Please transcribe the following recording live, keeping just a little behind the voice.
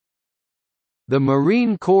The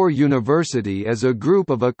Marine Corps University is a group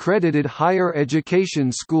of accredited higher education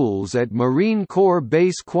schools at Marine Corps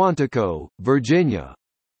Base Quantico, Virginia.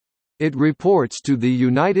 It reports to the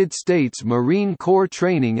United States Marine Corps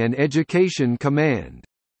Training and Education Command.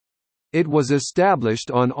 It was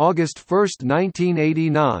established on August 1,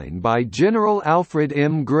 1989 by General Alfred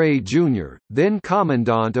M. Gray, Jr., then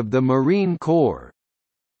Commandant of the Marine Corps.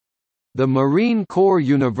 The Marine Corps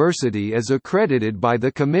University is accredited by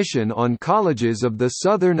the Commission on Colleges of the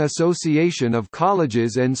Southern Association of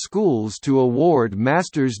Colleges and Schools to award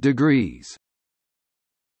master's degrees.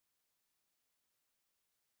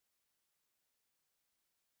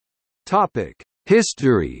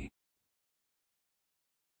 History.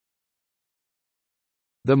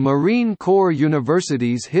 The Marine Corps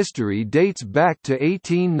University's history dates back to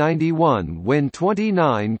 1891 when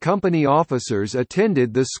 29 company officers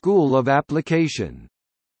attended the School of Application.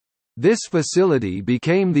 This facility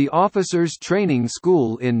became the Officers Training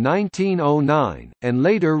School in 1909, and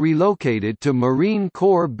later relocated to Marine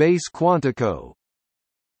Corps Base Quantico.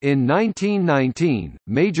 In 1919,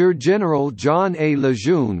 Major General John A.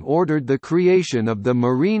 Lejeune ordered the creation of the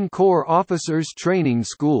Marine Corps Officers Training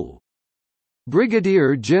School.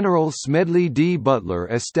 Brigadier General Smedley D. Butler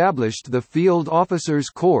established the Field Officers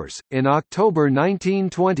Course, in October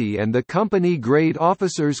 1920 and the Company Grade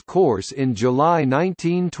Officers Course in July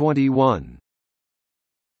 1921.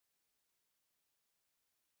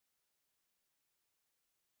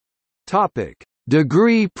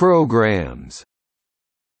 Degree programs.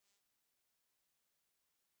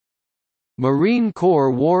 Marine Corps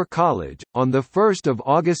War College, on 1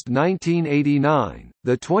 August 1989,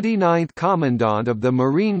 the 29th Commandant of the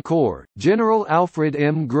Marine Corps, General Alfred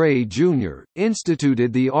M. Gray, Jr.,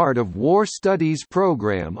 instituted the Art of War Studies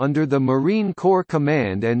program under the Marine Corps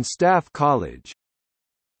Command and Staff College.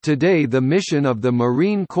 Today the mission of the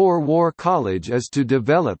Marine Corps War College is to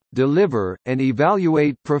develop, deliver, and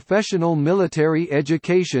evaluate professional military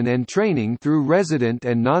education and training through resident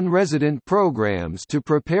and non-resident programs to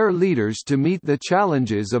prepare leaders to meet the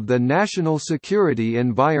challenges of the national security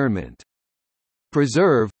environment.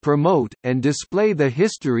 Preserve, promote, and display the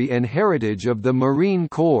history and heritage of the Marine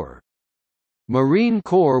Corps. Marine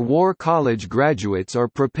Corps War College graduates are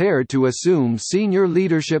prepared to assume senior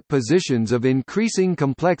leadership positions of increasing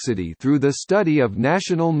complexity through the study of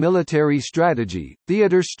national military strategy,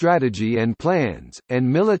 theater strategy and plans, and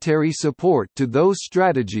military support to those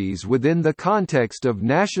strategies within the context of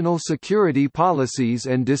national security policies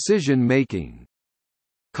and decision-making.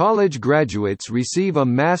 College graduates receive a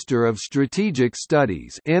Master of Strategic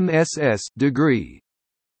Studies (MSS) degree.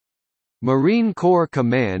 Marine Corps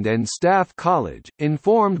Command and Staff College,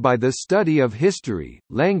 informed by the study of history,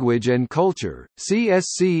 language and culture,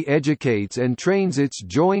 CSC educates and trains its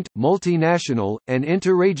joint, multinational, and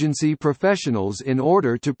interagency professionals in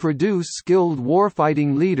order to produce skilled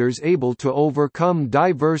warfighting leaders able to overcome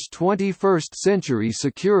diverse 21st-century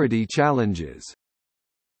security challenges.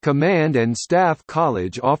 Command and Staff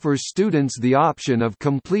College offers students the option of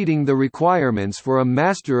completing the requirements for a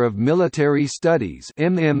Master of Military Studies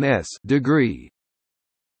 (MMS) degree.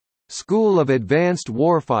 School of Advanced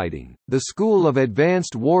Warfighting. The School of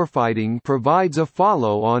Advanced Warfighting provides a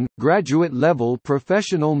follow-on, graduate-level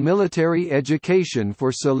professional military education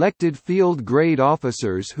for selected field-grade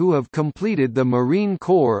officers who have completed the Marine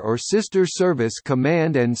Corps or Sister Service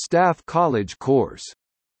Command and Staff College course.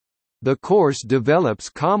 The course develops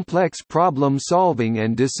complex problem-solving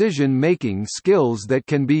and decision-making skills that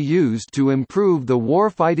can be used to improve the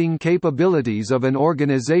warfighting capabilities of an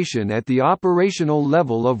organization at the operational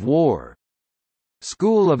level of war.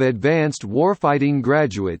 School of Advanced Warfighting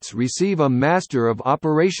graduates receive a Master of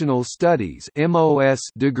Operational Studies (MOS)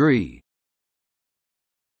 degree.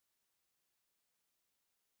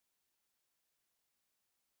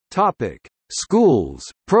 Topic: Schools,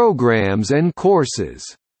 programs and courses.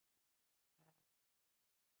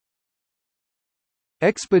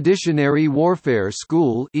 Expeditionary Warfare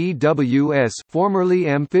School (EWS), formerly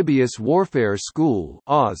Amphibious Warfare School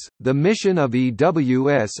 (AWS). The mission of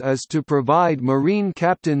EWS is to provide Marine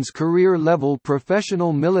captains career-level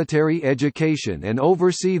professional military education and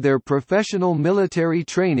oversee their professional military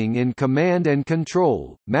training in command and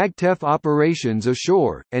control, MAGTF operations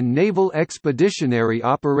ashore, and naval expeditionary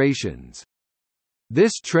operations.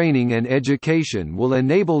 This training and education will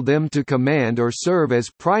enable them to command or serve as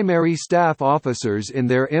primary staff officers in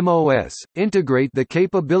their MOS, integrate the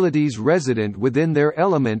capabilities resident within their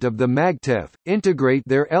element of the MAGTF, integrate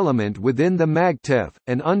their element within the MAGTF,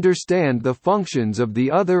 and understand the functions of the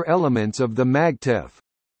other elements of the MAGTF.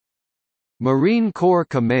 Marine Corps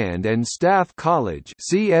Command and Staff College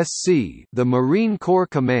 (CSC). The Marine Corps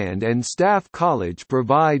Command and Staff College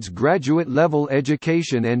provides graduate-level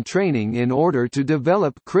education and training in order to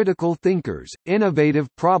develop critical thinkers, innovative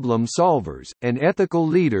problem solvers, and ethical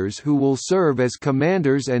leaders who will serve as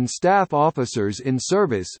commanders and staff officers in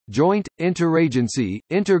service, joint, interagency,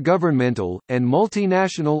 intergovernmental, and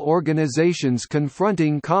multinational organizations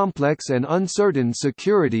confronting complex and uncertain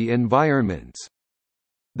security environments.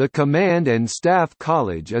 The Command and Staff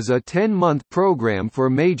College is a 10-month program for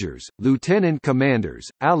majors, lieutenant commanders,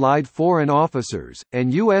 allied foreign officers,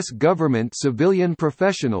 and U.S. government civilian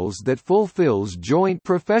professionals that fulfills Joint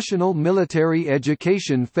Professional Military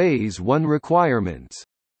Education Phase 1 requirements.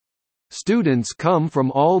 Students come from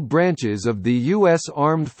all branches of the U.S.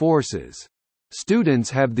 Armed Forces. Students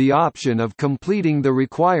have the option of completing the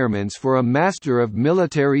requirements for a Master of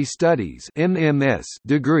Military Studies (MMS)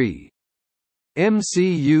 degree.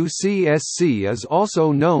 MCUCSC is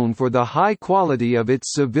also known for the high quality of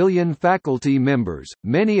its civilian faculty members,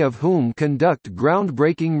 many of whom conduct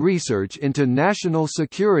groundbreaking research into national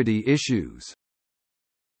security issues.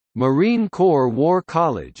 Marine Corps War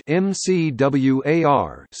College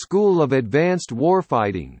 (MCWAR) School of Advanced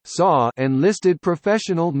Warfighting (SAW) Enlisted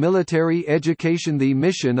Professional Military Education. The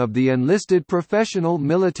mission of the Enlisted Professional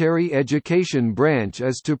Military Education branch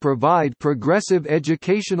is to provide progressive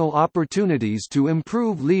educational opportunities to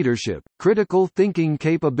improve leadership, critical thinking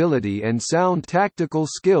capability and sound tactical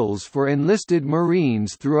skills for enlisted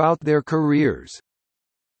Marines throughout their careers.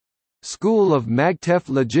 School of MAGTEF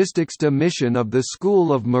Logistics. The mission of the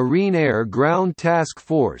School of Marine Air Ground Task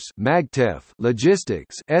Force (MAGTEF)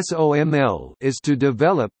 Logistics (SOML) is to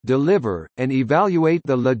develop, deliver, and evaluate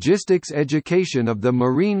the logistics education of the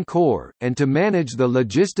Marine Corps, and to manage the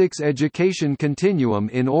logistics education continuum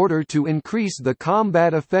in order to increase the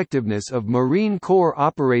combat effectiveness of Marine Corps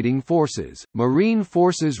operating forces, Marine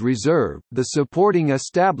Forces Reserve, the supporting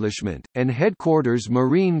establishment, and headquarters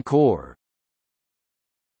Marine Corps.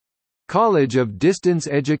 College of Distance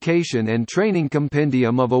Education and Training.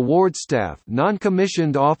 Compendium of Award Staff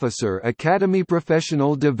Non-Commissioned Officer Academy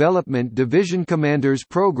Professional Development Division Commanders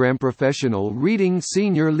Program Professional Reading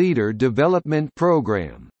Senior Leader Development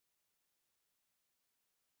Program.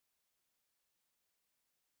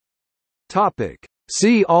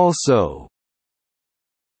 See also: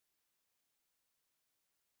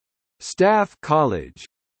 Staff College.